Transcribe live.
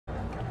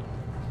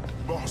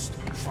must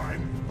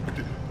find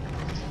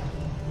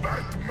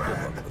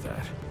Batman. With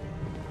that.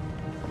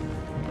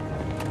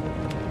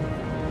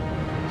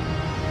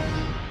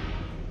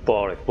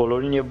 Բարև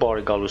բոլորին եւ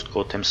բարի գալուստ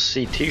Գոթեմ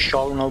City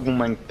շարունակում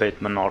ենք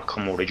Բեթմեն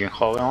Arkham Origin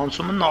խաղի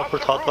անցումը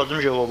նախորդ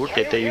հատվածում ժողովուրդ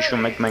եթե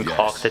հիշում եք մենք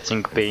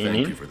հաղթեցինք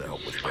Բեյնին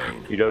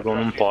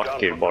իրականում բարդ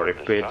կերպար է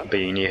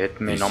Բեյնի հետ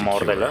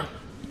մենամարտելը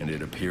And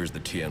it appears the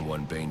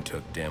TN1 Bane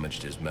took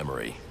damaged his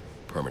memory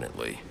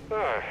permanently.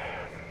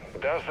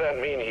 Does that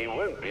mean he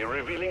won't be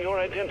revealing your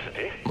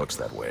identity? Looks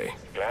that way.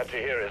 Glad to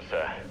hear it,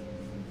 sir.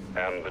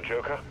 And the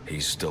Joker?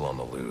 He's still on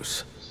the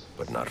loose,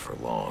 but not for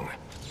long.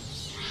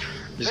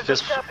 Իսկ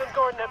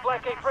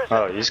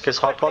ես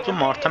հատվածում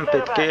արդեն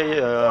պետք է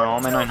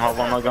ամենայն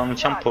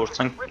հավանականությամբ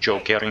փորձենք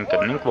Ջոկերին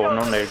գտնենք, որն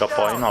որ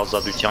ներկայային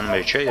ազատության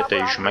մեջ է, եթե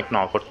հիշում եք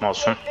նախորդ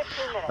մասում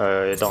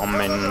այդ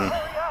ամեն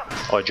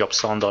աջապ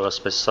սանդալը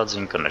ասպես ասած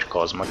ինքն էր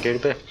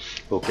կազմակերպել,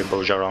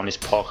 հոգեբաժարանից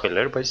փախել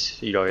էր, բայց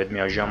իր հետ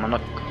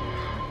միաժամանակ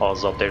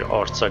ազատ էր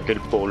արձակել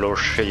բոլոր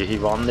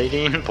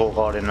հիվանդներին,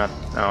 փողարենը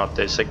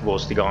տեսեք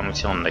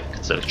ոստիկանությանն է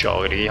գցել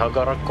Ջոկերի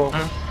հակառակ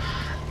կողմում,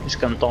 իսկ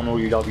ընդանուր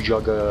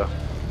իրավիճակը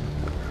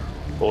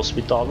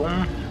հոսպիտալում,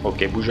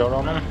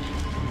 հոգեբուժարանում,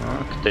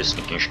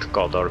 կտեսնենք ինչ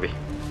կկատարվի։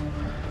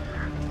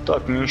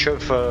 Так,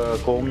 մինչև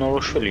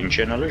կողմնորոշվել ինչ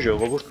ենալը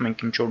ժողովուրդ մենք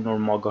ինչ որ նոր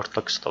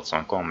մագարտակ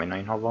ստացանք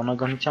ամենայն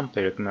հավանականությամբ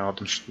բերեք մի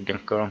հատ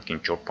ստուդենտ կարանք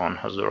ինչ որ բան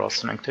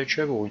հզորացնենք թե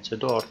չէ, որից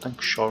հետո արդեն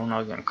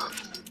կշարունակենք։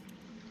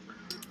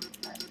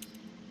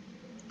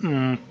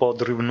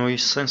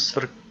 Подрывной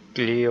сенсор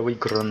клеевой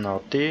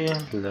гранаты,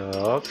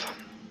 лав.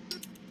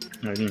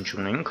 Ինչ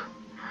ունենք։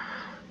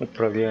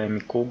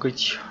 Управляемый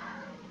коготь,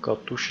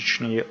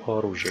 катушечные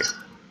оружия։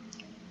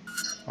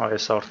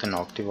 Այս արդեն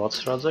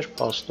ակտիվացրած էր,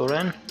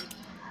 փաստորեն։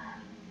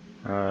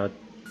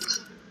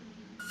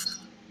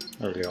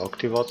 Էլի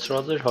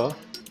ակտիվացրած էր, հա։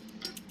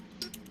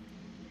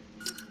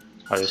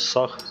 Այս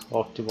սաղ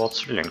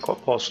ակտիվացրել ենք, հա,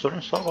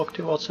 փաստորեն սաղ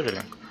ակտիվացրել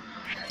ենք։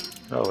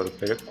 Լավ,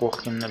 բերեք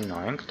կողքինն էլ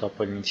նայենք,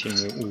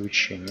 дополнительные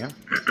улучшения։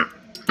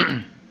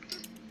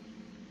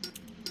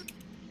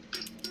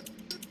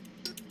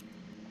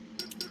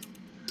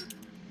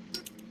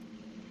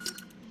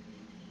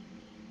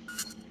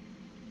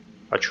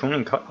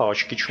 Չունենք, հա,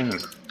 աչքի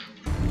չունենք։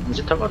 Ինձ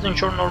թվաց ինչ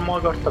որ նոր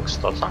մագարտակ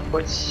ստացանք,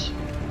 բայց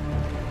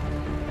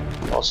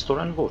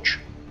աստորեն ոչ։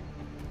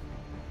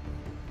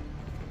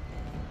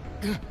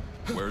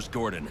 Where's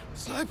Gordon?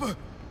 Sniper!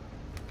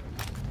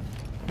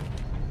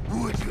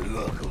 Would you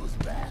look who's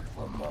back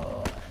for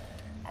more?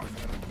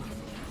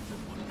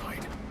 One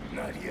night.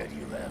 Not yet,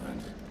 you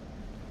haven't.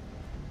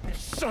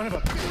 Son of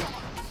a...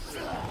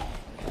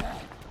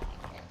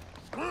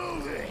 Screw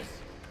this!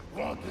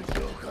 Want the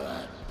Joker?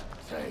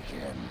 Take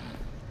him.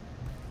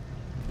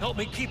 Help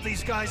me keep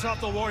these guys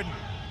off the warden.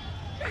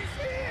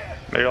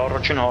 Մեր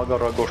առաջին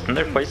հագարագործն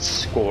էր, բայց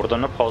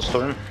Գորդոնը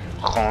փաստորեն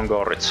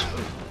խանգարեց։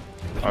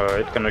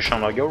 Այդ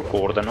կնշանակի որ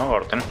Գորդոնը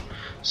արդեն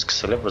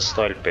սկսել է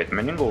վստահել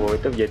Բեթմենին,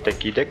 որովհետև եթե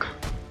գիտեք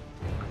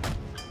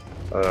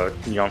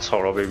իրանց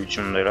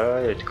հարաբերությունները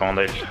այդքան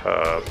էլ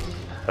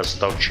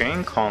հստակ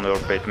չէին, քանի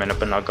որ Բեթմենը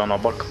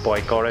բնականաբար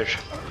կպայքարեր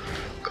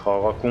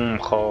քաղաքում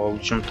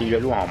խաղաղություն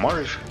տիրելու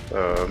համար,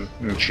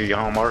 ինչի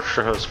համար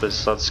ասպես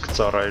ասած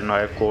կծառայեր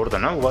նաև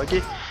Գորդոնը, ուղղակի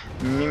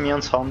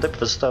միմյանց հանդեպ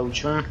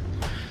վստահություն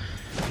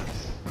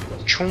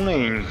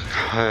չունեին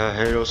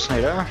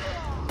հերոսները,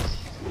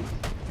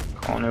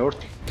 քանի որ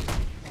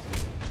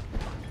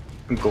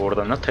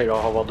Գորդոնը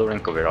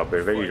թերահավատորեն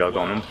կվերաբերվեր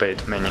իրականում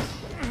Բեթմենին,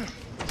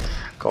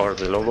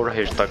 կարծելով որ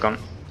հերթական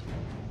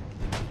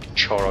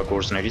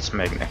չարագործներից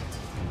մեկն է,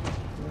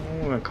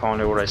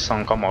 քանի որ այս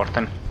անգամ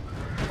արդեն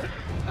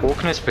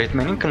օգնեց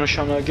Բեթմենին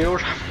կնշանակի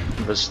որ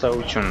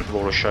վստահություն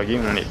որոշակի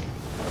ունի,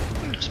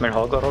 իսկ մեր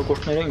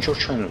հակառակորդները ինչ որ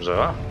չեն ուզա,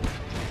 հա?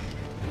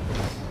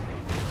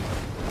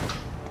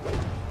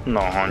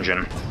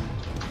 Նահանջեն։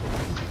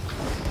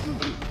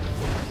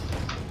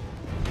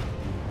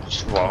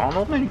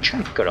 Վահանողներին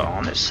չենք կրա,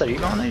 անել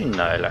սրիվաներին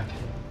նայել է։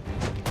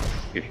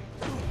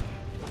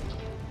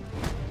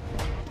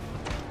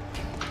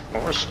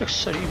 Որստեղ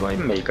սրիվայի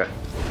մեկը։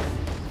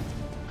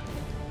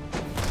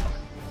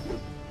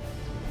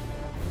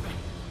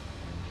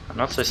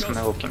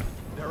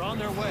 They're on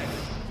their way.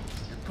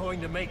 You're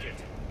going to make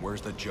it.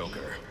 Where's the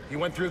Joker? He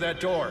went through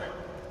that door,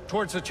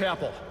 towards the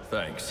chapel.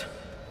 Thanks.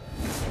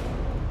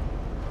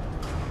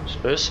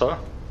 Спесь, а?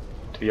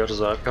 Дверь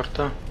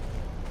заперта.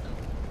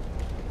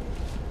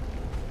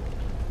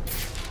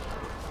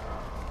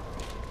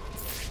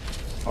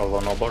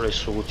 Հավանաբար այս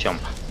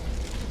ուղությամբ։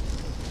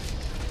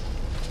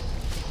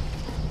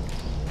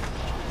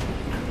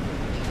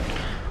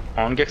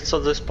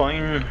 Անգեղծած այս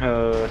պային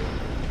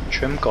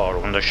չեմ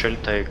կարող նշել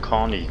թե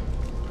քանի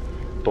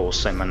բոս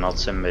է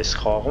մնացել մեզ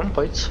խաղում,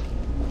 բայց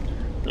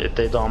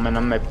եթե դա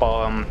ամենամեծ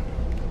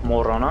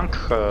մոռանանք,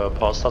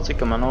 փաստացի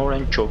կմնա որ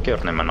այն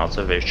Ջոկերն է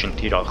մնացել վերջին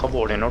թիրախը,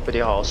 որին որ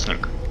պետք է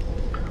հասնենք։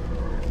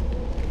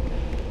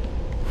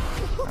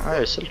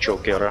 Այս էլ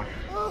Ջոկերը։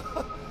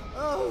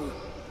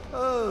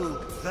 Oh,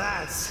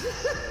 that's...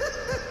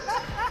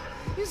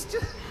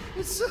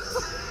 it's so...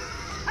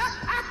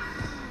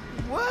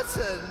 What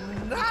a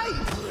tonight.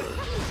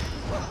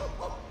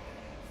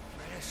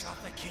 Fresh off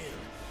the kill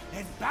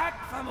and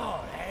back for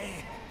more,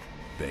 eh?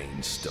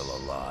 Bane's still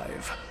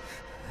alive.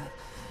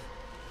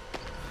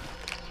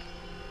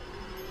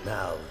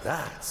 Now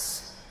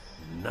that's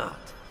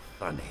not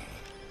funny.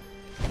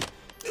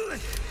 Oh,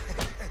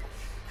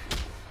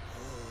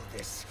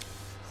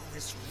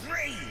 this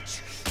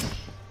rage.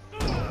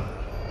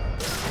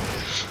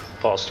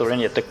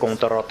 Պաստորեն, եթե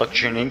կոնտրատակ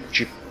չենք,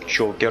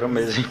 Ջոկերը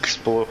մեզ ինքս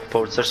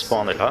փորձեր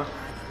սպանել, հա?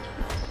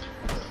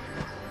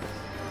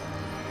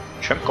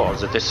 Չեմ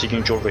կարծի, տեսիկ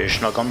ինչ-որ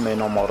վերջնական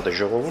մենամարդ է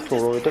ժողովուրդ,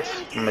 որովհետև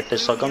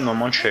մետեսական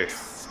նման չէ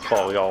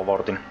խաղի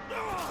ավարտին։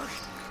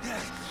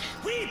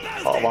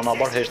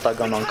 Հավանաբար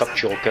հերթական անկապ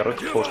Ջոկերը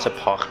կփորձե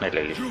փախնել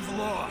էլի։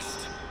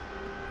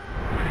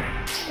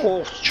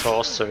 Ով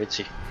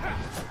չհասցրեցի։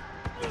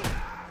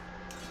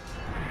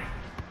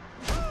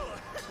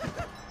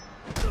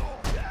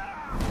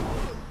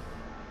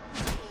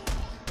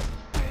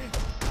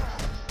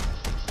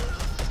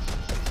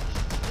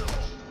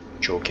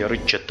 Ջոկերի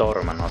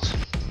ճտարը մնաց։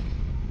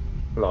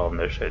 Լավն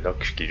էր,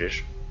 հետաքրքիր էր։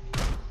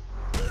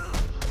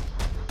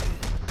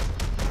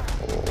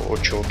 Օ,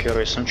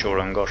 Ջոկերը էս ինչ որ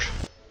ընկար։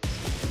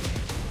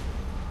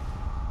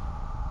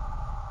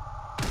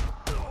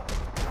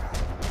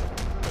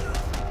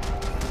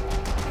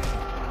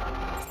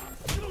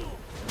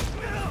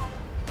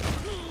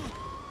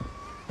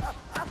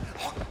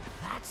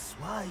 That's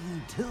why you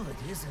do it,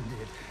 isn't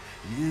it?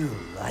 You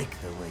like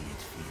the way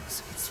it feels.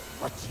 It's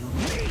what you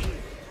need.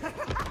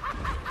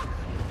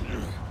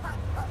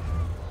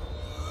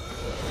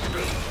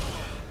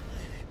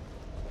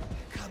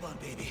 Come on,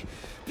 baby.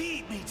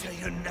 Beat me till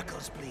your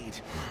knuckles bleed.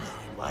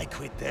 Why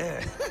quit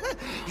there?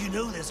 You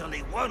know there's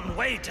only one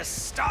way to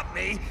stop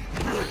me.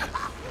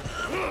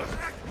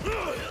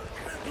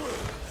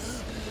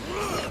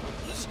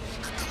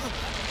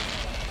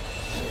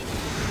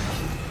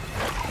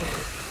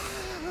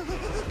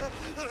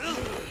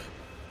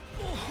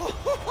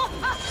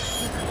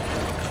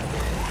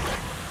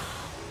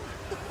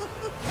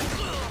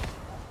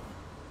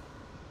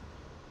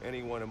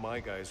 Any one of my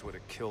guys would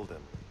have killed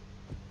him.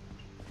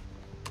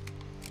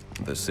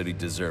 The city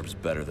deserves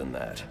better than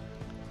that.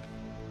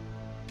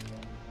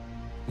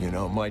 You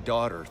know, my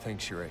daughter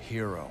thinks you're a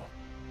hero.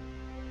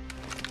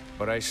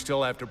 But I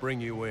still have to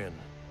bring you in.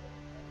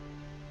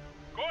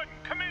 Gordon,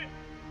 come in.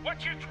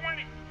 What's your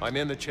 20? I'm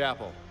in the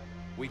chapel.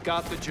 We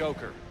got the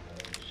Joker.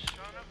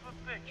 Son of a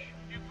bitch.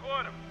 You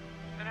caught him.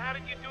 And how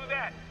did you do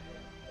that?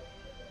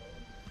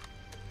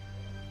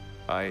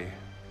 I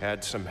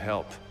had some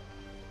help.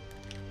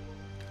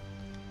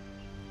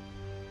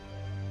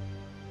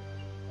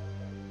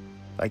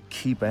 I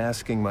keep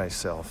asking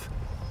myself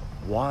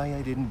why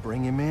I didn't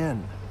bring him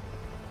in.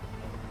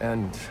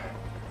 And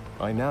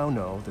I now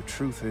know the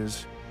truth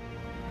is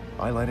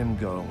I let him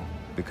go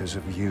because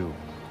of you.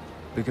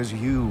 Because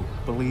you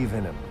believe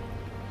in him.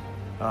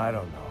 I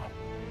don't know.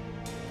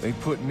 They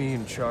put me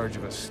in charge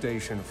of a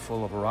station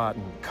full of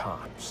rotten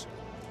cops.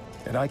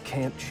 And I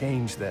can't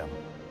change them.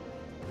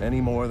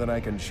 Any more than I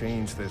can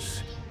change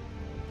this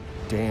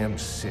damn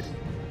city.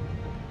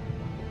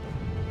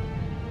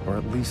 Or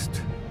at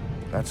least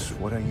that's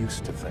what I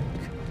used to think.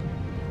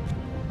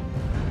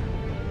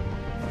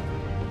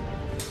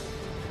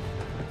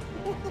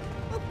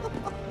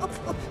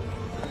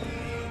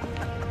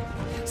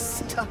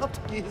 Stopped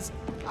his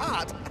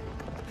heart.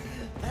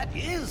 That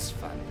is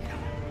funny.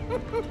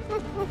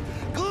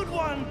 Good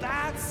one,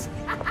 Bats.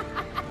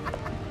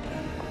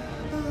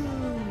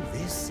 Oh,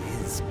 this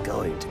is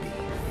going to be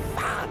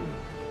fun.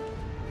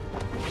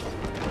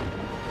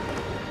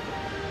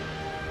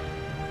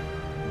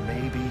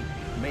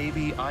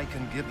 Maybe I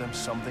can give them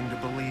something to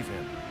believe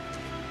in.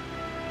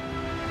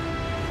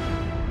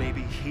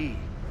 Maybe he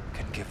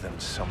can give them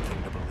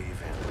something to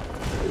believe in.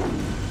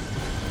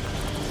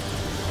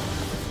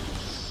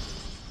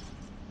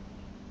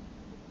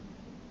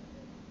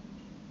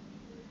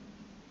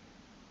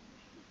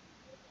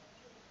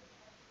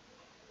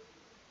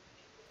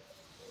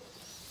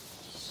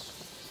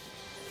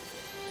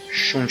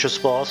 Շունչը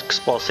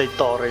կսպասեի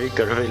տարերի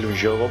գրվելուն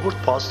ժողովուրդ,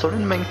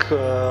 փաստորեն մենք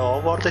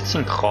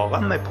ավարտեցինք խաղը,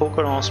 մեկ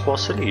փոքր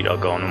անսպասելի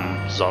իրականում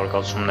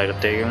զարգացումները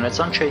տեղի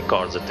ունեցան, չէի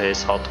կարծի թե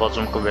այս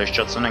հատվածում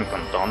կվերջացնենք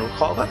ընդհանուր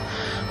խաղը,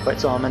 բայց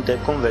ամեն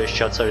դեպքում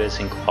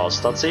վերջացրեցինք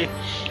փաստացի,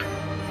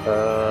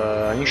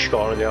 ինչ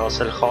կարելի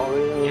ասել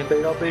խաղի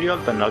վերաբերյալ,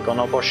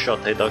 բնականաբար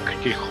շատ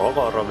հետաքրքիր խաղ,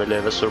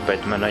 առավելևս որ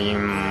Բեթմենը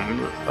իմ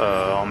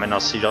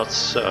ամենասիրած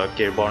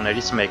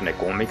կերպարներից մեկն է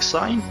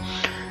կոմիքսային.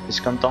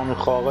 Իսկ ընդհանուր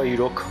խաղը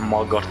իրոք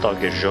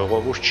մագարտակ էր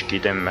ժողովուրդ,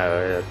 չգիտեմ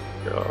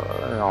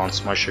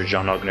անցման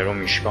շրջանակներում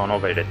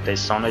ինչքանով էր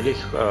տեսանելի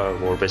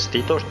որպես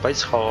դիտորդ,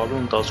 բայց խաղալու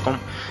ընթացքում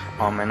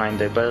ամենայն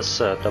դեպս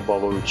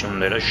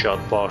տպավորությունները շատ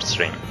բարձր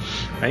էին։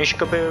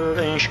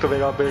 Ինչ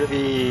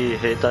կվերաբերվի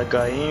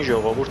հետագային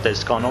ժողովուրդ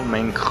տեսկանով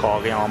մենք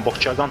խաղի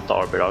ամբողջական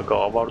տարբերակը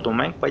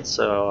ավարտում ենք, բայց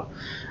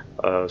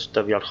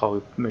Տվյալ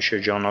խաղի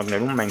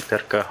շրջանակներում մենք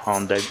դեռ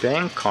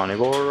կհանդիպենք, քանի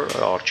որ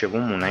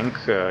առջևում ունենք,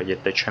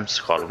 եթե չեմ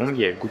սխալվում,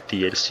 երկու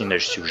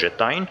DLC-ներ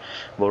սյուժետային,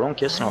 որոնք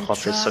ես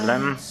նախատեսել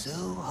եմ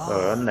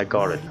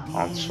նկարել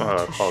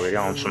խաղերի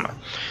անցումը։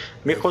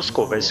 Մի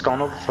խոսքով,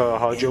 այսքանով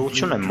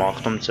հաջողություն եմ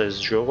մաղթում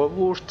ձեզ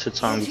ժողովուրդ,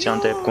 ցանկության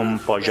դեպքում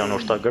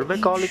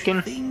բաժանորդագրվեք ալիքին,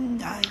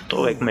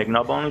 տվեք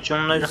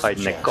մեկնաբանություններ,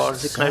 հայտնեք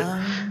կարծիքներ,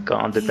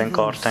 կհանդիպենք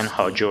արդեն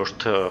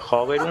հաջորդ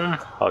խաղերում,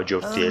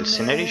 հաջորդ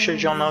DLC-ների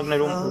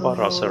շրջանակներում ու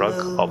առհասարակ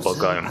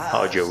ապագայում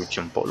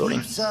հաջողություն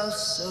բոլորին։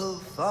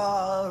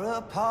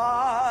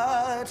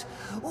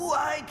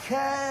 Why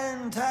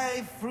can't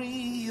I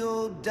free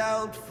your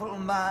doubtful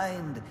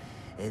mind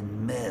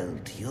and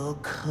melt your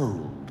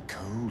cold,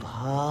 cold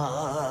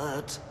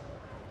heart?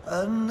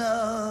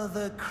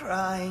 Another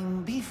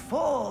crime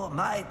before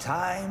my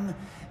time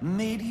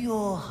made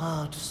your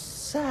heart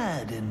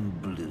sad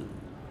and blue.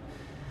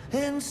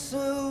 And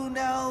so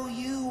now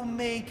you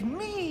make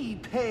me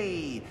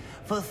pay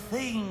for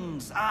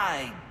things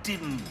I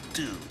didn't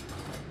do.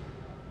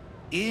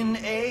 In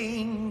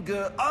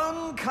anger,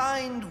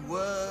 unkind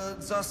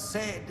words are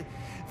said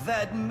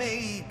that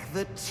make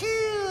the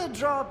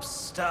teardrops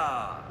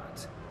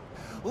start.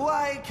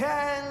 Why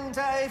can't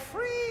I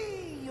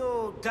free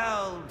your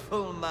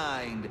doubtful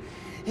mind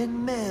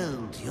and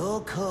melt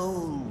your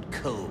cold,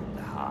 cold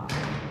heart?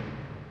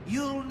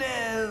 You'll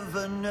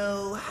never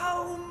know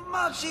how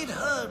much it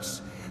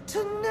hurts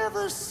to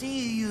never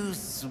see you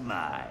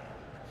smile.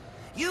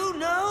 You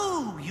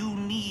know you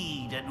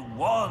need and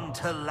want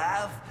to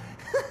laugh,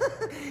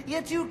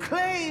 yet you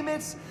claim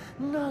it's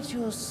not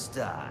your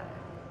style.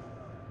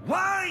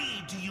 Why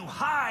do you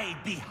hide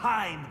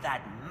behind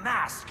that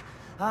mask?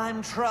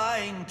 I'm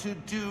trying to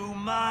do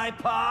my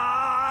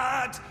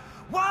part.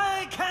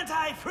 Why can't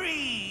I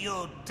free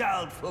your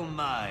doubtful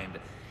mind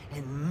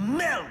and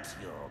melt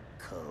your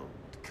cold,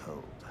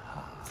 cold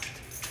heart?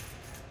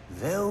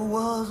 There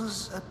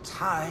was a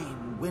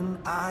time when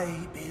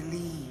I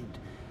believed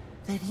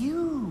that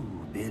you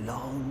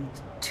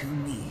belonged to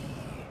me.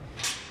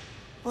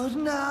 But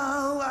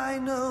now I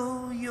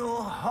know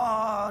your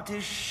heart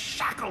is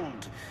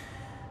shackled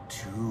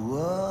to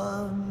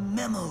a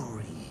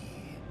memory.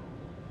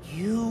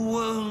 You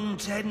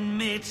won't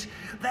admit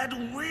that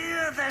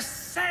we're the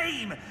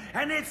same,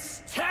 and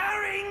it's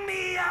tearing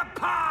me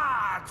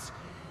apart!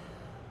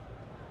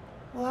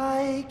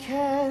 Why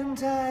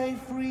can't I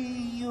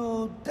free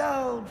your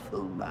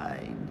doubtful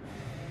mind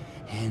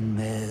and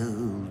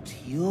melt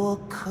your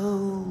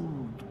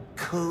cold,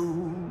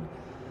 cold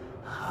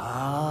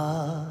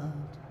heart?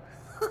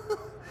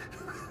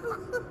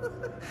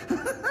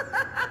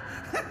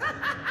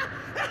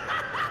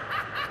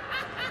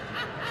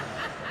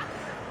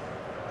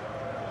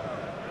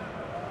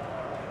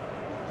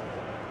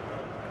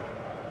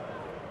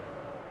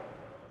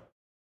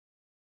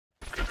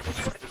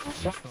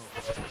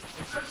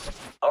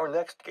 Our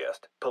next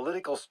guest,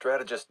 political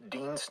strategist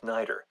Dean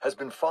Snyder, has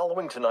been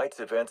following tonight's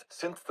events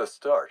since the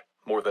start,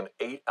 more than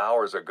 8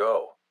 hours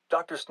ago.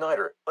 Dr.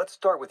 Snyder, let's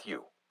start with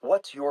you.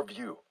 What's your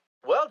view?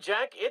 Well,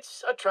 Jack,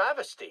 it's a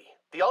travesty.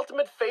 The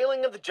ultimate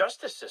failing of the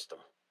justice system.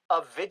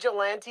 A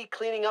vigilante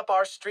cleaning up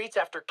our streets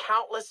after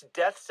countless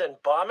deaths and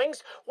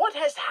bombings? What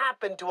has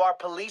happened to our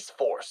police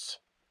force?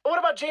 What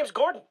about James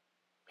Gordon?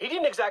 He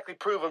didn't exactly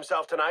prove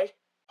himself tonight.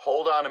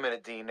 Hold on a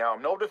minute, Dean. Now,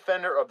 I'm no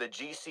defender of the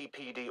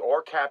GCPD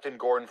or Captain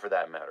Gordon for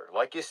that matter.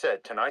 Like you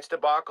said, tonight's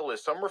debacle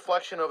is some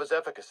reflection of his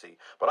efficacy,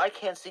 but I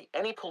can't see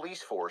any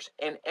police force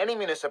in any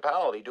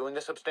municipality doing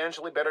a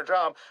substantially better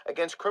job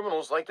against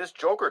criminals like this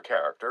Joker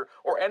character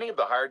or any of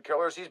the hired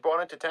killers he's brought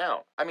into town.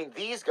 I mean,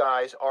 these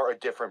guys are a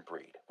different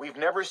breed. We've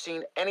never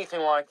seen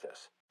anything like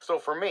this. So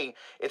for me,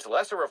 it's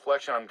less a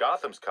reflection on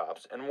Gotham's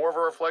cops and more of a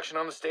reflection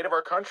on the state of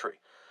our country.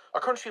 A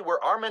country where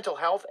our mental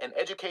health and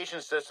education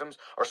systems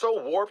are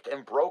so warped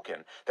and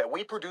broken that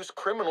we produce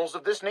criminals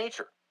of this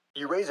nature.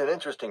 You raise an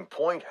interesting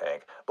point,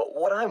 Hank, but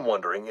what I'm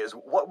wondering is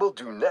what we'll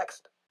do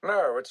next.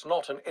 No, it's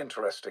not an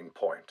interesting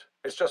point.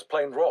 It's just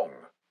plain wrong.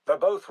 They're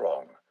both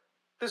wrong.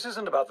 This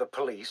isn't about the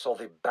police or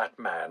the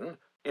Batman.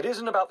 It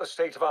isn't about the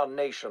state of our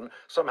nation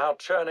somehow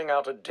churning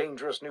out a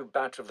dangerous new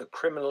batch of the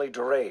criminally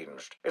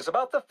deranged. It's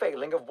about the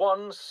failing of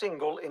one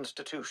single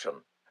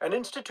institution. An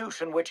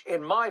institution which,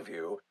 in my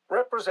view,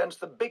 represents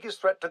the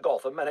biggest threat to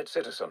Gotham and its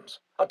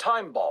citizens. A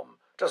time bomb,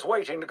 just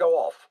waiting to go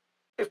off.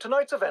 If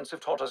tonight's events have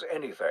taught us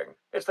anything,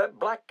 it's that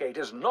Blackgate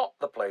is not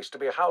the place to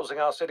be housing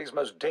our city's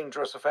most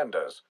dangerous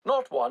offenders.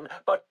 Not one,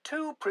 but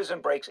 2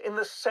 prison breaks in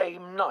the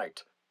same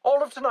night.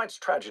 All of tonight's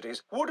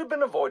tragedies would have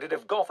been avoided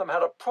if Gotham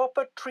had a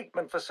proper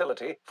treatment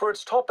facility for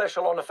its top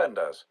echelon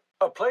offenders.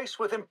 A place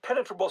with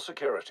impenetrable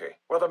security,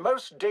 where the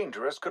most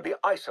dangerous could be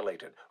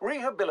isolated,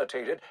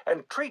 rehabilitated,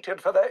 and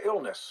treated for their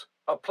illness.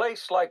 A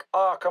place like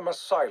Arkham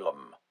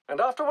Asylum.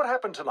 And after what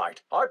happened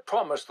tonight, I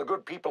promise the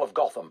good people of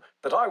Gotham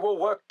that I will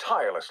work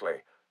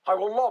tirelessly. I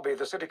will lobby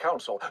the city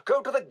council,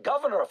 go to the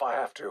governor if I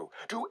have to,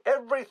 do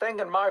everything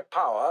in my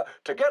power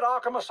to get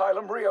Arkham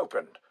Asylum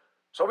reopened,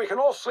 so we can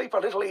all sleep a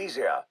little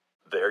easier.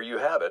 There you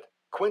have it.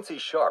 Quincy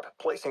Sharp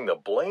placing the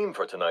blame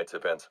for tonight's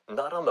events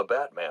not on the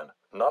Batman,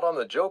 not on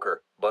the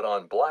Joker, but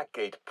on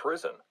Blackgate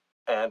Prison,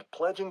 and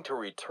pledging to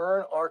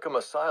return Arkham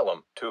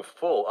Asylum to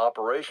full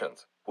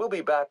operations. We'll be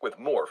back with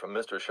more from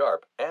Mr.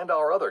 Sharp and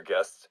our other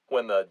guests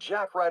when the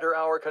Jack Ryder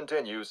Hour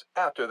continues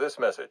after this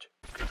message.